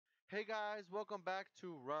Hey guys, welcome back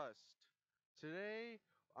to Rust. Today,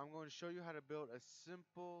 I'm going to show you how to build a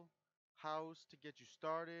simple house to get you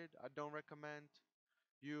started. I don't recommend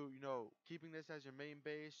you keeping this as your main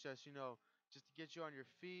base, just to get you on your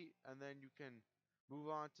feet and then you can move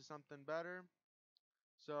on to something better.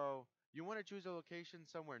 So, you want to choose a location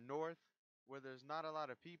somewhere north where there's not a lot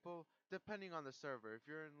of people, depending on the server. If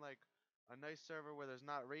you're in like a nice server where there's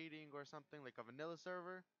not raiding or something, like a vanilla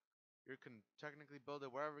server, you can technically build it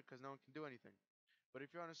wherever because no one can do anything. But if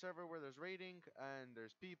you're on a server where there's raiding and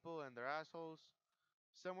there's people and they're assholes,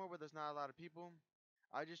 somewhere where there's not a lot of people,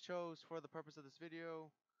 I just chose for the purpose of this video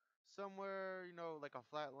somewhere, like a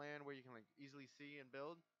flat land where you can like easily see and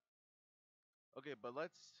build. Okay, but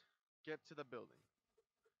let's get to the building.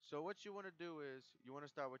 So what you want to do is you want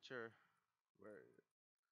to start with your where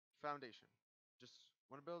foundation. Just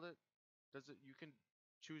want to build it. Does it you can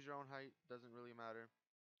choose your own height, doesn't really matter.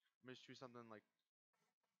 I'm just choose something like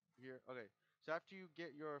here. Okay. So after you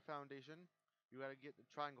get your foundation, you gotta get the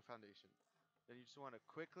triangle foundation. Then you just want to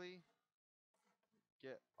quickly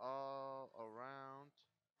get all around.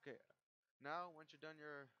 Okay. Now once you're done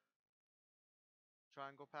your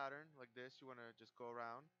triangle pattern like this, you want to just go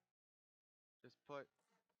around. Just put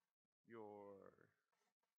your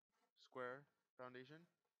square foundation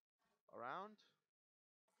around,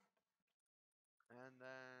 and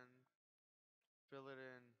then fill it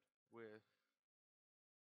in with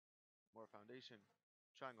more foundation,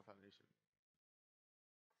 triangle foundation.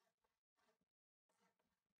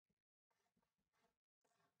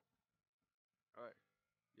 All right.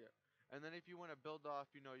 Yeah. And then if you want to build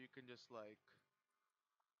off, you can just like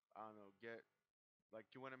I don't know, get like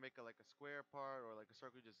you want to make a like a square part or like a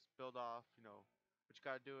circle, just build off. But you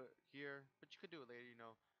gotta do it here. But you could do it later,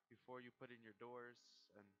 before you put in your doors,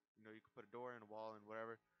 and you can put a door and a wall and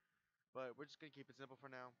whatever. But we're just gonna keep it simple for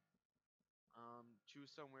now. Choose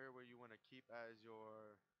somewhere where you want to keep as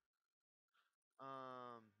your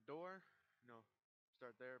door.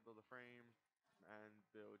 Start there, build a frame, and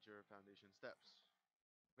build your foundation steps.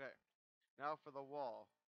 Okay. Now for the wall.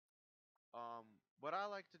 What I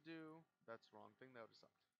like to do. That's the wrong thing. That would have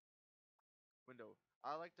sucked. Window.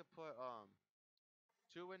 I like to put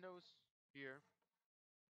two windows here,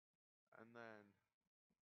 and then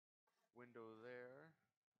window there.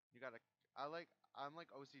 You gotta. I like. I'm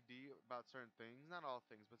like OCD about certain things, not all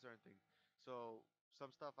things, but certain things. So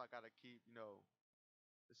some stuff I gotta keep,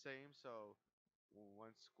 the same. So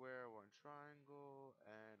one square, one triangle,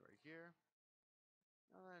 and right here,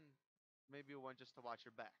 and then maybe one just to watch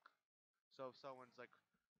your back. So if someone's like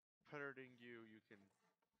predating you, you can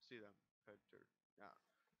see them. Predator. Yeah,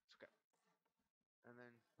 it's okay. And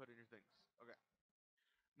then put in your things. Okay.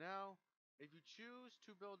 Now, if you choose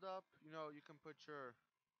to build up, you can put your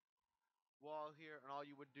wall here, and all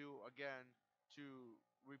you would do again to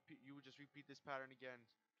repeat, you would just repeat this pattern again.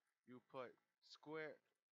 You put square,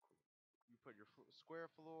 you put your square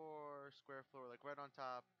floor, like right on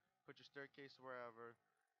top. Put your staircase wherever.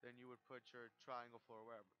 Then you would put your triangle floor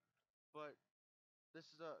wherever. But this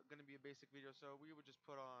is gonna be a basic video, so we would just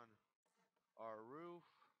put on our roof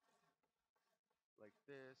like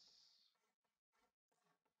this,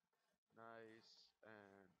 nice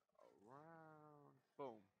and around.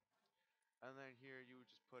 Boom. And then here you would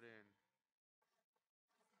just put in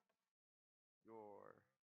your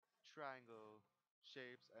triangle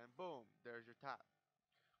shapes, and boom, there's your top.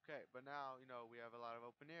 Okay, but now we have a lot of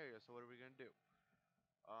open areas. So what are we gonna do?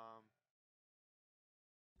 Um,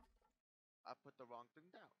 I put the wrong thing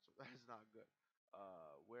down, so that is not good.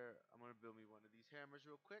 Where I'm gonna build me one of these hammers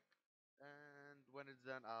real quick, and when it's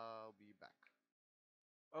done, I'll be back.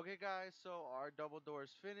 Okay, guys, so our double door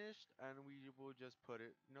is finished, and we will just put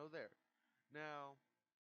it, there. Now,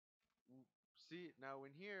 see, now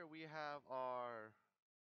in here we have our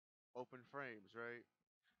open frames, right?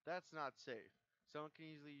 That's not safe. Someone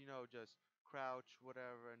can easily, just crouch,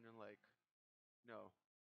 whatever, and then like, you know,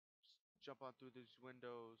 jump on through these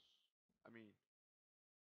windows. I mean,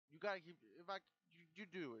 you gotta keep. If I, you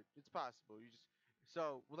do it. It's possible. You just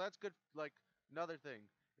well, that's good. Like another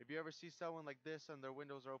thing, if you ever see someone like this and their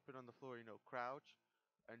windows are open on the floor, crouch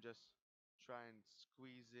and just try and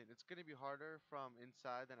squeeze in. It's gonna be harder from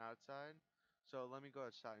inside than outside. So let me go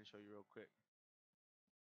outside and show you real quick.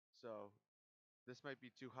 So this might be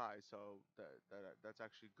too high, so that's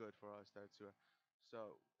actually good for us. That's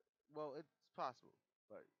so well, it's possible,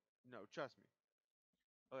 but no, trust me.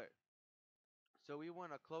 Okay, so we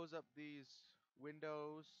want to close up these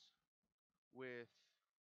windows with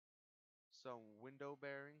some window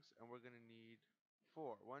bearings, and we're gonna need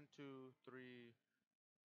four. One, two, three.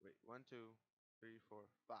 Wait, one, two, three, four,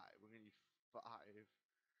 five. We're gonna need five,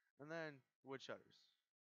 and then wood shutters.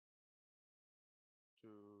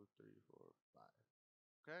 two, three, four, five.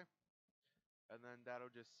 Okay, and then that'll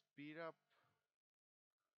just speed up.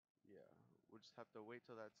 Yeah, we'll just have to wait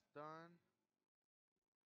till that's done.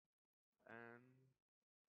 And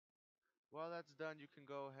while that's done, you can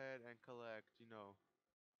go ahead and collect,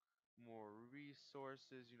 more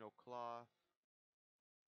resources, cloth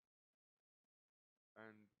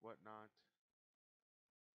and whatnot.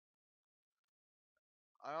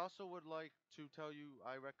 I also would like to tell you,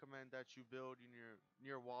 I recommend that you build in your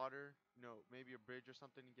near water, maybe a bridge or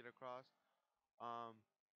something to get across. Um,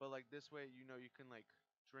 but like this way, you can like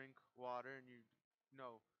drink water and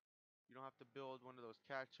know, you don't have to build one of those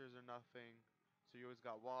catchers or nothing. So you always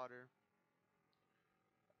got water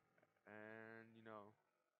and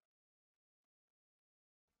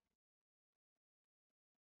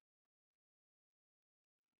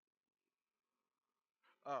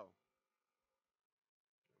oh.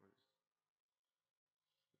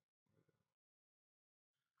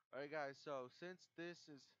 Alright guys, so since this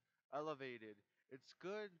is elevated, it's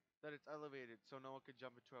good that it's elevated so no one could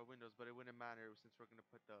jump into our windows, but it wouldn't matter since we're gonna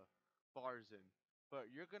put the bars in.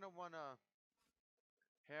 But you're gonna wanna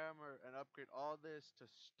hammer and upgrade all this to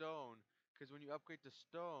stone, because when you upgrade to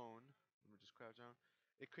stone, let me just crouch down,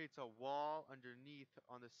 it creates a wall underneath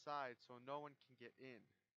on the side so no one can get in.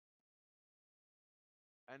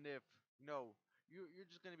 And if no, you're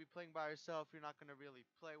just gonna be playing by yourself, you're not gonna really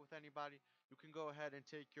play with anybody, you can go ahead and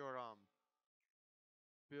take your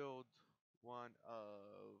build one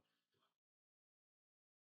of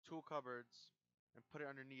tool cupboards and put it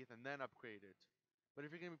underneath and then upgrade it. But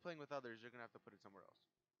if you're gonna be playing with others, you're gonna have to put it somewhere else.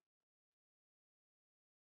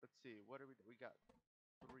 Let's see, what are we got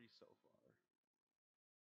 3 so far. Okay,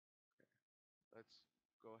 let's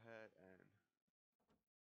go ahead and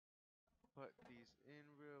put these in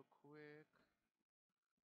real quick.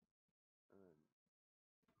 And then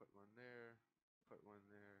put one there, put one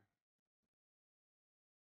there,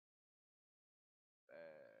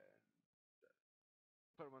 and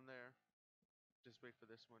put one there. Just wait for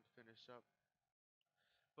this one to finish up.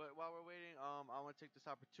 But while we're waiting, I want to take this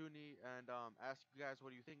opportunity and ask you guys,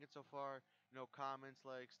 what are you thinking so far? Comments,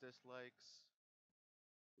 likes, dislikes.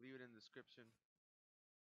 Leave it in the description.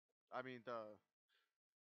 I mean, the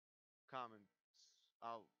comments.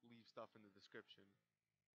 I'll leave stuff in the description.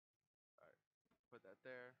 All right, put that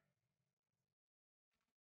there.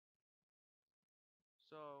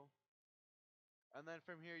 So, and then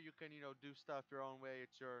from here you can, do stuff your own way.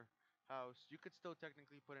 It's your house. You could still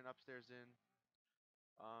technically put an upstairs in.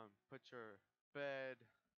 Put your bed,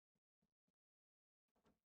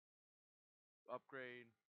 upgrade.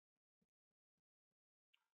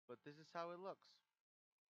 But this is how it looks.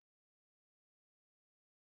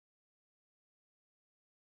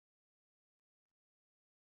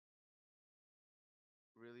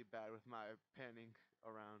 Really bad with my panning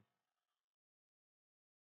around.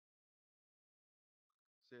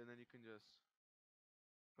 So, and then you can just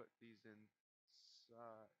put these in.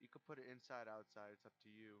 You could put it inside, outside. It's up to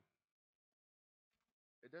you.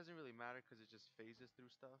 It doesn't really matter because it just phases through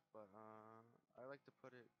stuff. But I like to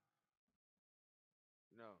put it.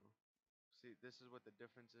 No, see, this is what the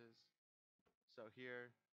difference is. So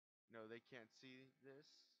here, they can't see this,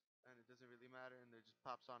 and it doesn't really matter, and it just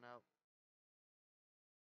pops on out.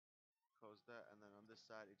 Close that, and then on this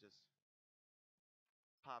side, it just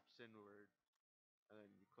pops inward, and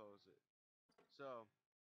then you close it. So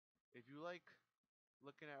if you like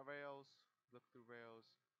looking at rails, look through rails.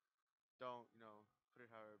 Don't, put it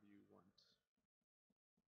however you want.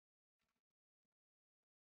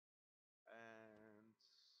 And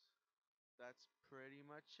that's pretty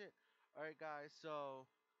much it. Alright guys, so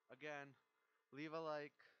again, leave a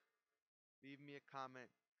like, leave me a comment,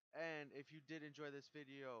 and if you did enjoy this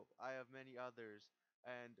video, I have many others,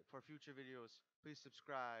 and for future videos, please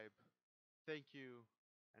subscribe. Thank you,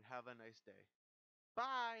 and have a nice day.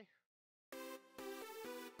 Bye!